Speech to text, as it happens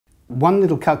One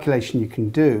little calculation you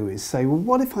can do is say, well,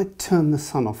 what if I turn the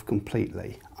sun off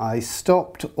completely? I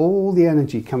stopped all the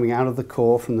energy coming out of the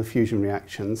core from the fusion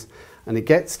reactions, and it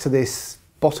gets to this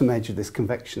bottom edge of this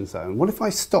convection zone. What if I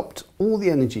stopped all the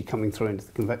energy coming through into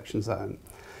the convection zone?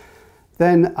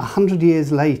 Then 100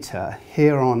 years later,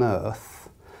 here on Earth,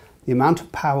 the amount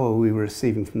of power we were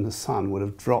receiving from the sun would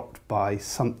have dropped by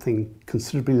something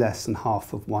considerably less than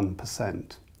half of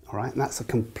 1%. All right? And that's a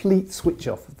complete switch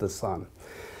off of the sun.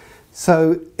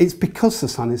 So it's because the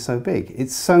sun is so big.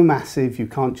 It's so massive you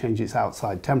can't change its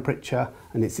outside temperature,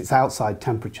 and it's its outside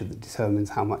temperature that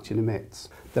determines how much it emits.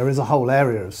 There is a whole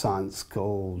area of science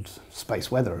called space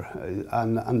weather,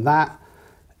 and that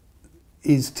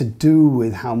is to do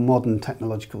with how modern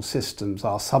technological systems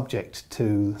are subject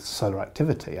to solar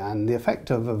activity, and the effect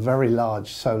of a very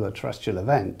large solar terrestrial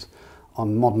event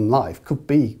on modern life could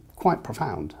be quite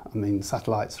profound. I mean,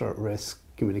 satellites are at risk,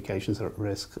 communications are at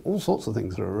risk, all sorts of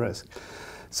things are at risk.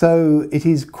 So it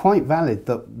is quite valid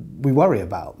that we worry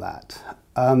about that.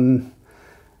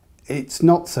 It's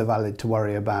not so valid to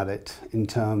worry about it in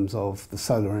terms of the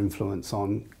solar influence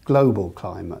on global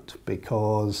climate,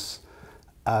 because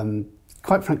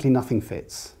quite frankly nothing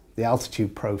fits. The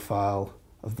altitude profile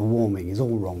of the warming is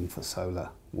all wrong for solar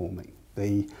warming.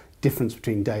 The difference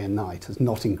between day and night has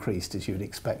not increased as you would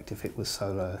expect if it was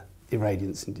solar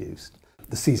irradiance induced.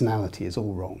 The seasonality is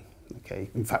all wrong. Okay?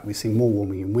 In fact, we see more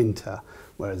warming in winter,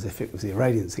 whereas if it was the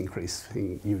irradiance increase,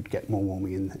 you would get more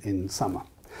warming in summer.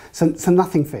 So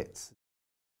nothing fits.